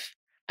invasive.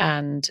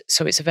 And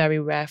so it's a very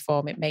rare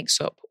form. It makes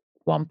up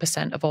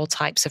 1% of all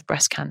types of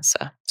breast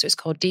cancer. So it's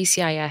called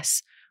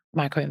DCIS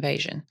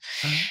microinvasion.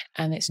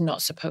 And it's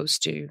not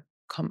supposed to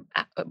come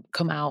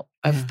out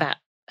of that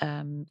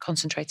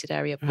concentrated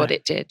area, but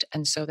it did.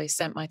 And so they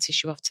sent my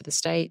tissue off to the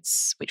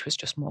States, which was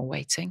just more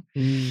waiting.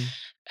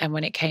 And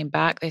when it came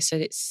back, they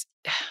said it's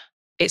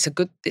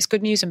good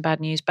news and bad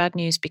news. Bad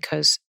news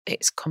because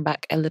it's come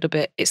back a little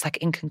bit, it's like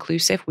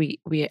inconclusive. We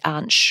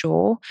aren't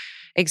sure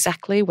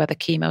exactly whether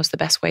chemo is the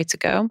best way to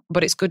go.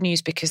 But it's good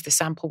news because the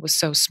sample was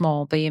so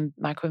small, the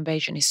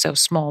microinvasion is so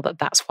small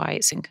that's why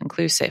it's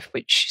inconclusive,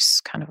 which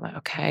is kind of like,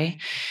 okay.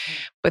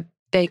 But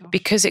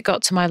because it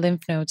got to my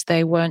lymph nodes,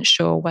 they weren't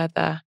sure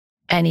whether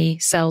any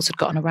cells had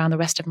gotten around the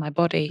rest of my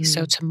body.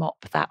 So to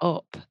mop that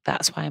up,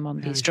 that's why I'm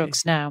on these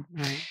drugs now.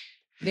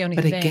 The only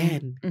thing,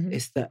 again,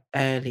 it's the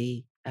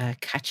early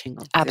catching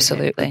of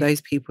absolutely. For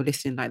those people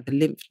listening, like the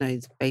lymph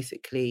nodes,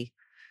 basically,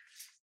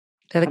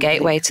 they're the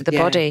gateway to the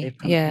body. They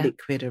pump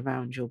liquid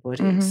around your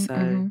body.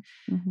 Wow.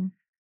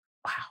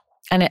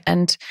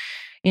 And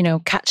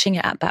catching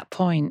it at that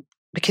point,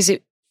 because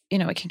it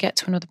can get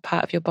to another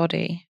part of your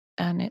body,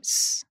 and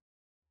it's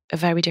a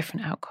very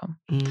different outcome.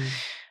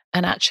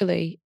 And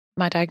actually,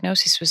 my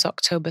diagnosis was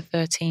October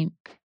 13th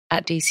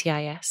at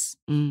DCIS.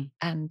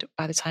 And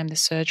by the time the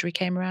surgery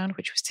came around,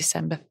 which was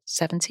December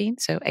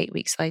 17th, so 8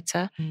 weeks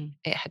later,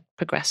 it had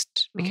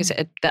progressed because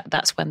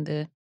that's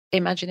when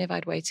imagine if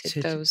I'd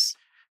waited those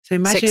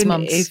 6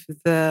 months. If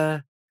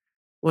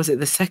was it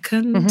the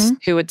second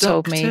who had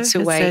told me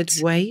to wait?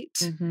 Said wait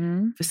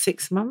for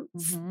 6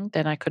 months.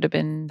 Then I could have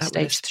been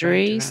stage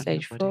 3,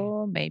 stage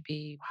 4,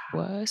 maybe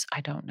worse.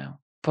 I don't know.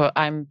 But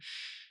I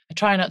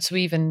try not to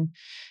even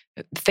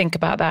think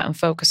about that and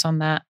focus on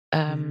that.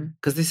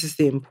 Because this is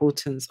the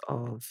importance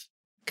of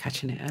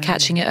catching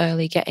it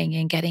early,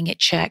 getting it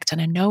checked.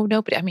 And I know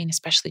nobody,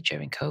 especially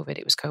during COVID,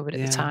 it was COVID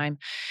at the time,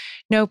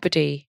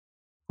 nobody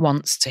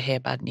wants to hear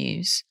bad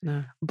news.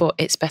 No. But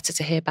it's better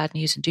to hear bad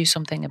news and do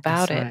something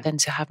about it than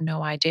to have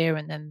no idea,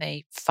 and then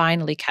they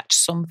finally catch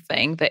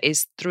something that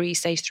is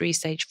stage 3,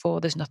 stage 4,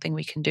 there's nothing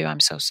we can do.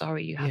 I'm so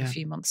sorry, you have a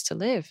few months to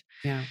live.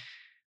 Yeah.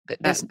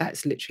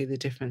 That's literally the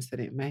difference that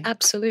it makes.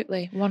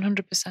 Absolutely,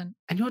 100%.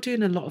 And you're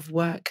doing a lot of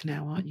work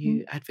now, aren't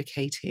you,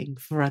 advocating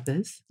for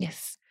others?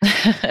 Yes.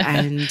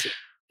 And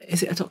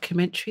is it a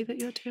documentary that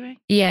you're doing?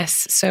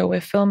 Yes. So we're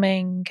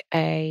filming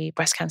a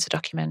breast cancer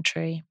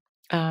documentary.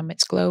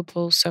 It's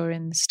global, so we're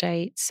in the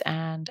States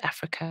and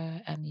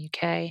Africa and the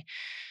UK.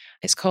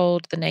 It's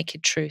called The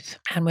Naked Truth.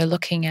 And we're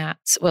looking at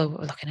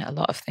a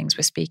lot of things.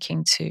 We're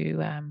speaking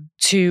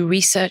to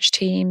research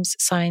teams,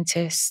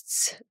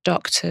 scientists,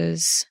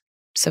 doctors,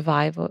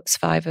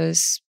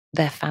 survivors,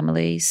 their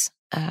families.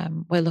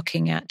 We're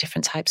looking at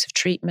different types of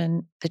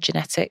treatment, the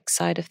genetic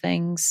side of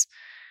things,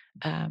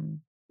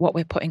 what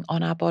we're putting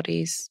on our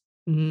bodies,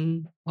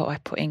 what we're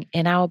putting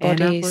in our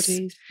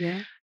bodies.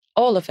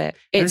 All of it.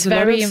 It's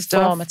very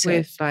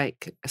informative.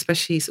 With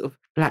especially sort of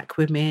Black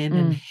women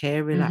and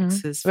hair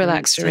relaxers.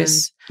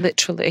 Relaxers,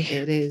 literally.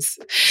 It is.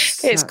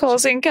 It's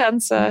causing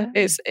cancer.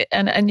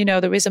 And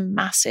there is a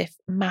massive,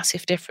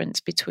 massive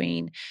difference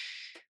between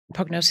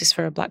prognosis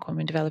for a Black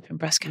woman developing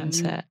breast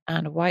cancer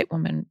and a white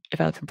woman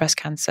developing breast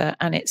cancer.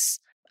 And it's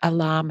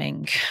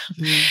alarming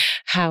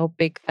how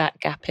big that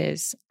gap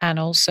is. And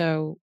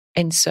also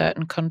in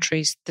certain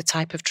countries, the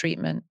type of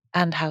treatment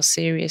and how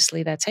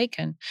seriously they're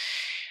taken.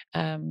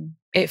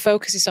 It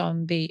focuses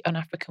on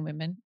African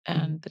women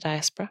and the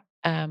diaspora,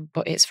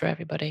 but it's for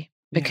everybody.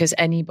 because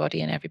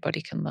anybody and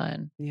everybody can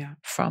learn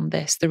from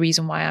this. The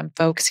reason why I'm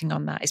focusing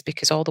on that is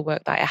because all the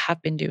work that I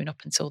have been doing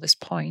up until this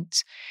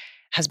point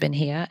has been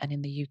here and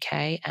in the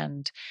UK.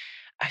 And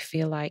I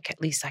feel like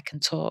at least I can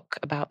talk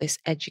about this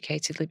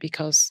educatedly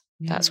because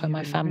that's where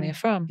my family are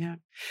from. Yeah.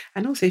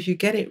 And also if you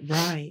get it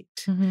right,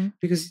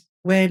 because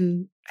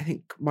when I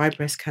think my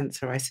breast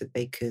cancer, I said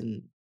they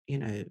can,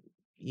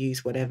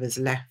 use whatever's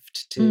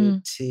left to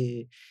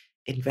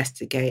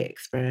investigate,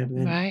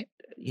 experiment,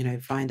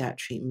 find out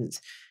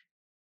treatments.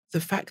 The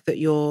fact that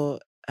you're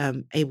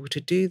able to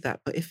do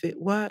that, but if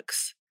it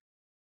works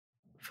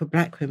for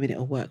Black women,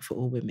 it'll work for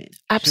all women.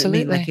 Absolutely.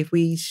 You know what I mean? Like if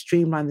we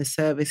streamline the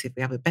service, if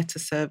we have a better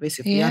service,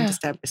 if we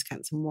understand breast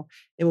cancer more,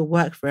 it will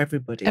work for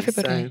everybody.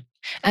 So.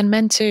 And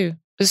men too.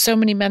 There's so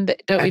many men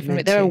that don't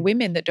even, there are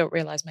women that don't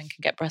realise men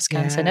can get breast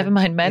cancer, never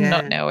mind men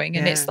not knowing.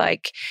 And it's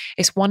like,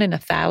 it's 1 in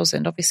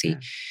 1,000. Obviously,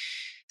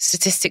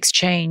 statistics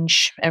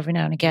change every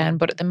now and again,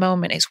 but at the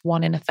moment it's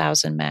 1 in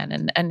 1,000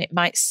 men. And it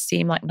might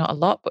seem like not a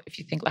lot, but if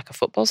you think like a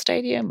football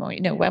stadium or,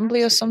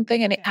 Wembley or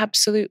something, and it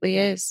absolutely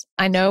is.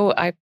 I know.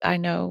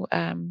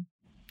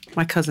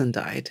 My cousin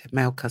died,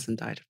 male cousin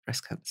died of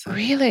breast cancer.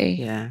 Really?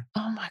 Yeah.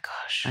 Oh my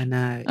gosh. I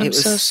know. I'm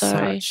so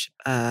sorry. Such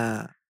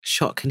a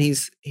shock. And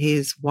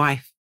his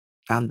wife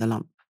found the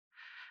lump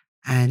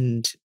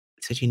and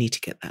said, you need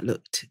to get that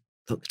looked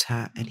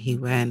at. And he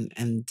went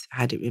and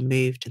had it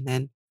removed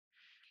and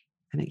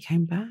it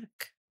came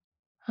back.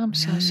 I'm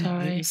so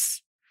sorry. It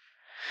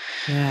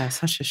was,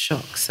 such a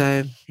shock.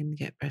 So he didn't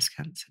get breast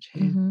cancer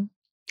too.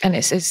 And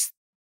it's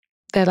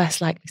they're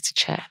less likely to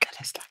check.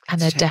 And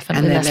they're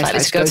definitely less likely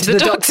to go to the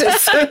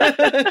doctors.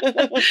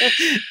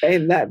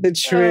 Ain't that the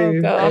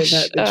truth?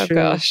 Oh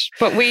gosh.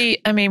 But we're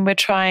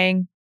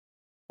trying,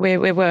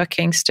 we're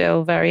working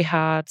still very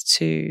hard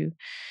to,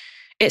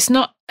 it's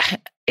not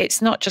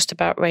just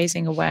about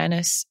raising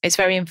awareness. It's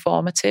very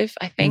informative,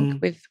 I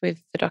think, with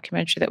the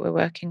documentary that we're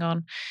working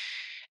on,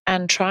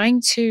 and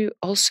trying to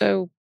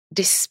also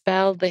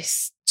dispel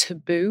this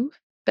taboo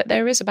that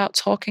there is about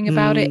talking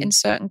about it in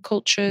certain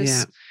cultures.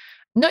 Yeah.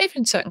 Not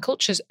even certain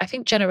cultures. I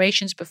think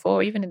generations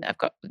before, I've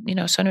got,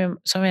 some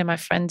of my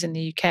friends in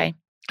the UK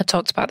have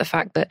talked about the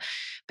fact that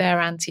their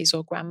aunties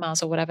or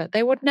grandmas or whatever,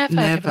 they would never.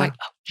 They'd be like,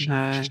 oh,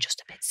 she's just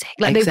a bit sick.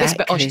 Like they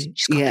whisper, oh,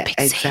 she's got a bit sick.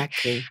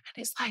 Exactly. And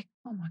it's like,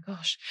 oh my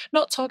gosh.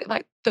 Not talking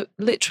like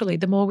literally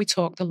the more we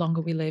talk, the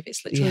longer we live.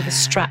 It's literally the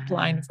strap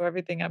line for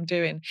everything I'm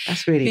doing.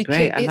 That's really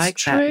great. I like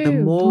that. The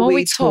more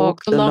we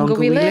talk, the longer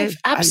we live.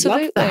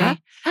 Absolutely. I love that.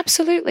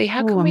 Absolutely.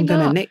 How can we not? I'm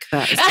going to nick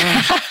that as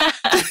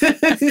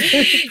well.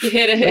 You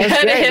hit it.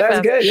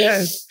 That's good,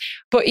 yeah.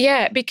 But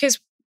yeah, because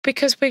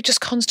we're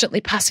just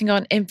constantly passing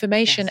on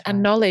information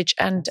and knowledge.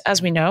 And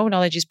as we know,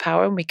 knowledge is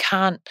power, and we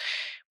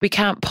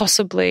can't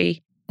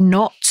possibly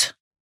not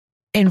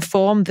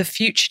inform the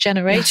future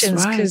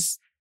generations because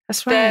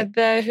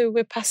they're who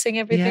we're passing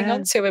everything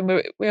on to,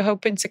 and we're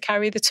hoping to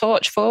carry the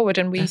torch forward.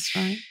 And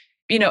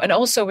and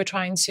also we're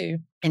trying to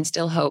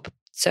instill hope.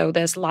 So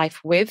there's life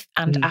with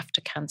and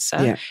after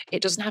cancer. Yeah.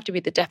 It doesn't have to be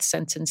the death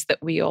sentence that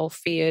we all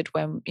feared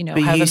when,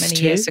 however many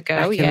years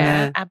ago.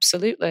 Yeah,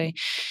 absolutely.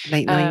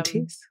 Late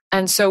 90s.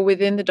 And so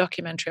within the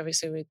documentary,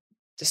 obviously, we're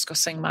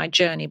discussing my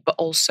journey, but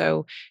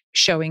also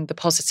showing the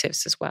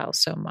positives as well.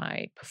 So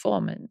my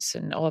performance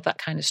and all of that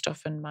kind of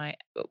stuff, and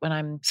when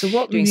I'm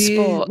doing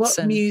sports.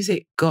 What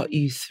music got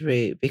you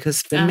through?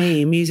 Because for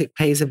me, music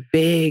plays a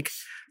big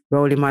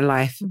role in my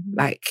life.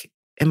 Like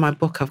in my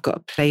book, I've got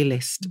a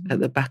playlist at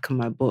the back of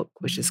my book,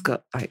 which has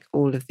got like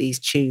all of these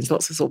tunes,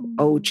 lots of sort of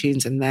old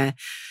tunes in there.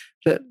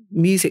 But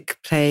music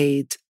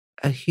played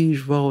a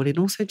huge role in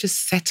also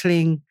just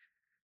setting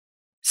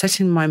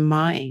my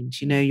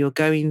mind. You're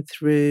going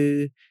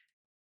through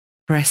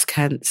breast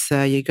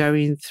cancer, you're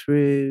going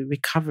through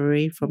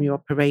recovery from your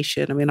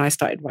operation. I mean, I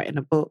started writing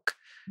a book.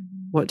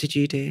 What did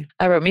you do?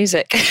 I wrote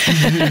music.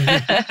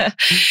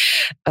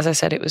 As I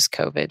said, it was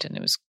COVID and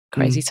it was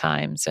crazy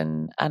times.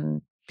 And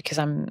because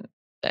I'm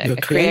a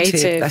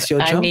creative, that's your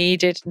job. I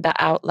needed that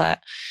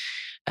outlet.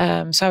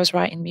 So I was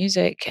writing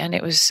music, and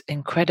it was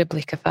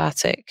incredibly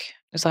cathartic.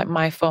 It was like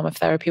my form of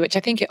therapy, which I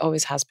think it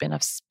always has been.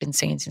 I've been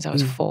singing since I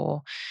was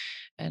 4.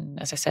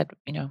 And as I said,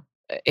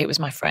 it was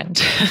my friend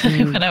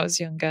when I was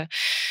younger.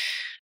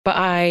 But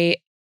I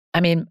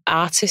mean,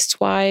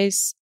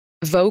 artist-wise,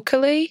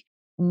 vocally,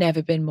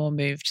 never been more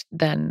moved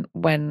than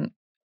when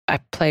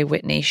I play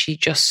Whitney.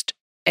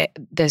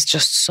 There's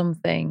just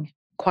something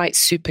quite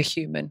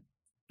superhuman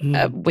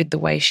with the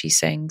way she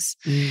sings.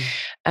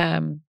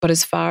 But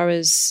as far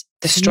as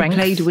the strength, you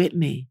played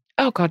Whitney.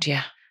 Oh God,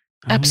 yeah.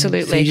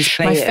 Absolutely.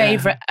 So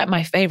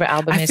my favorite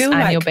album is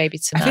I'm Your Baby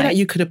Tonight. I feel like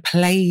you could have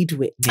played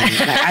Whitney.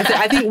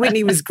 I think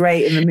Whitney was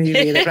great in the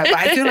movie, but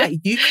I feel like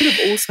you could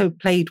have also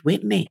played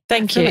Whitney.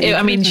 Thank you.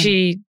 I mean,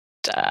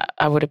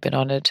 I would have been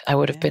honoured. I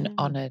would have been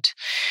honoured.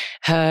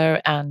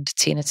 Her and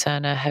Tina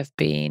Turner have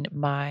been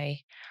my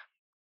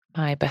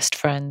best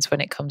friends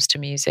when it comes to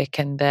music,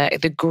 and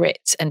the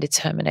grit and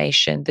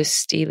determination, the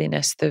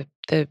steeliness, the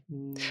the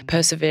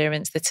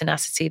perseverance, the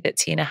tenacity that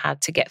Tina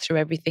had to get through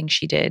everything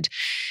she did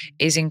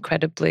is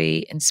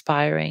incredibly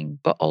inspiring.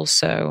 But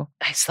also,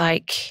 it's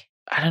like,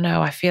 I don't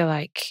know, I feel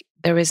like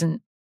there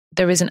isn't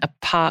a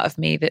part of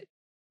me that,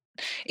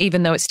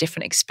 even though it's a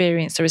different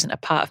experience, there isn't a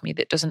part of me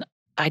that doesn't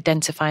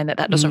identify and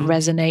that doesn't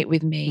resonate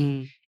with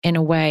me in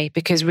a way.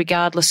 Because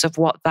regardless of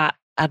what that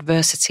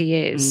adversity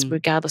is,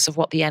 regardless of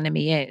what the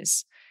enemy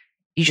is,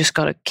 you just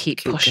got to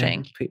keep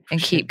pushing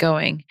and keep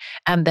going.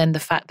 And then the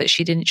fact that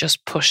she didn't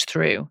just push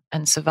through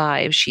and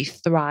survive, she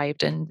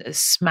thrived and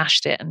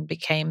smashed it and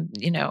became,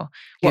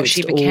 what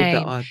she became.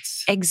 All the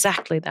odds.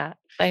 Exactly that.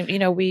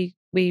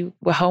 We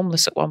were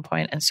homeless at one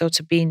point. And so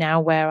to be now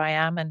where I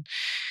am and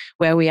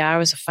where we are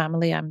as a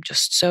family, I'm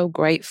just so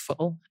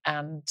grateful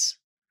and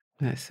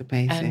that's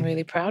amazing. And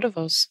really proud of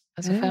us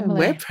as a family.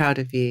 We're proud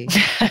of you.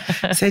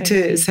 So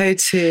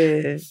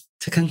to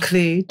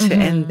conclude, to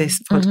end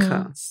this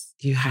podcast,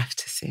 you have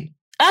to sing.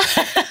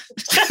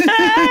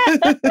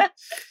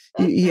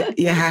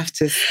 you have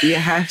to sing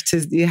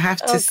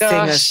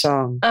a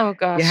song. Oh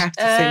gosh. You have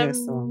to sing a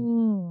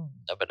song.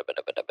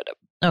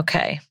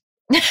 Okay.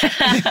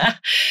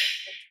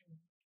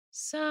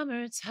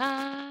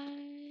 Summertime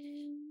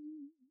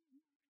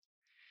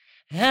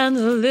and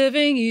the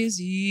living is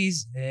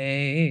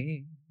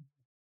easy.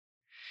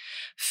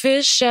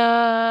 Fish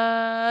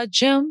are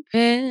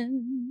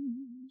jumping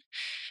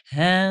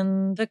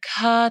and the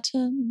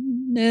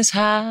cotton is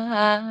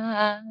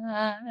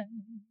high.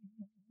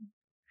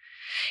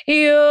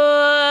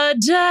 Your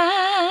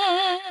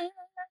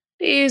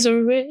daddy's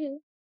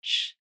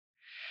rich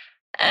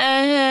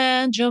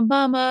and your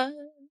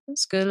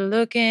mama's good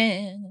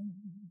looking.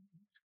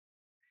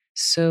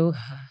 So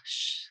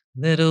hush,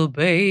 little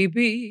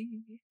baby,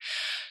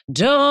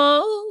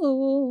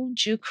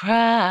 don't you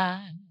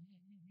cry.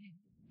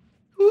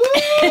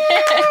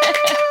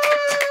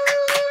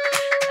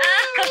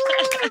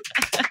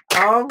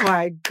 Oh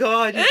my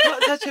God, you've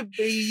got such a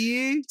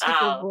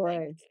beautiful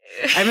voice.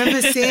 I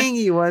remember seeing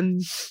you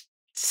on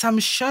some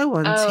show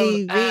on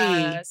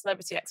TV.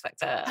 Celebrity X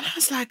Factor. And I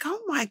was like, oh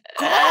my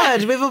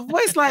God, with a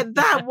voice like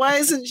that, why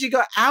hasn't she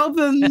got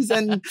albums?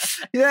 And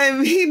you know what I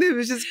mean? It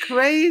was just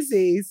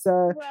crazy.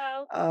 So,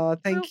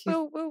 thank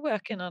you. We're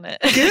working on it.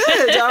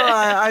 Good. All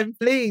right, I'm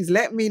pleased.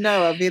 Let me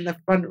know. I'll be in the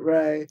front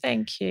row.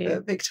 Thank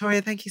you.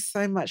 Victoria, thank you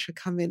so much for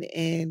coming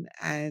in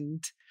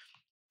and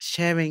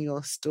sharing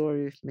your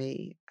story with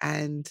me,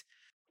 and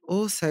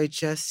also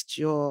just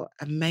your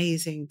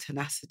amazing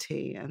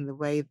tenacity and the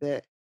way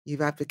that you've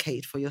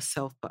advocated for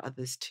yourself but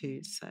others too.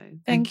 So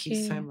thank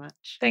you so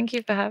much. Thank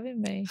you for having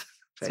me.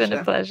 It's been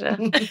a pleasure.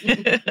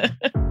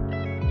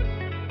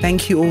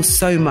 Thank you all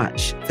so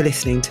much for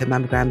listening to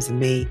Mammograms and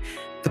Me,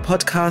 the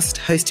podcast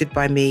hosted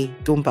by me,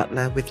 Dawn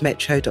Butler, with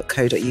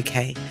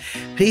metro.co.uk.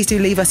 Please do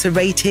leave us a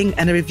rating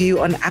and a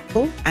review on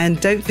Apple.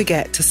 And don't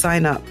forget to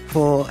sign up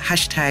for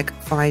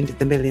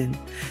 #FindTheMillion.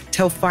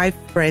 Tell 5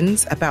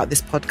 friends about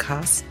this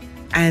podcast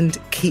and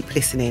keep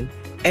listening.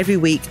 Every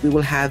week we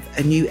will have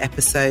a new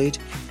episode.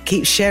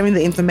 Keep sharing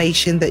the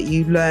information that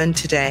you learned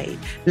today.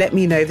 Let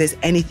me know if there's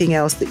anything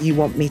else that you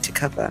want me to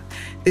cover.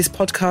 This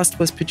podcast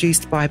was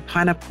produced by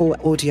Pineapple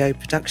Audio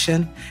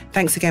Production.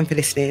 Thanks again for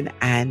listening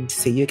and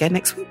see you again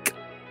next week.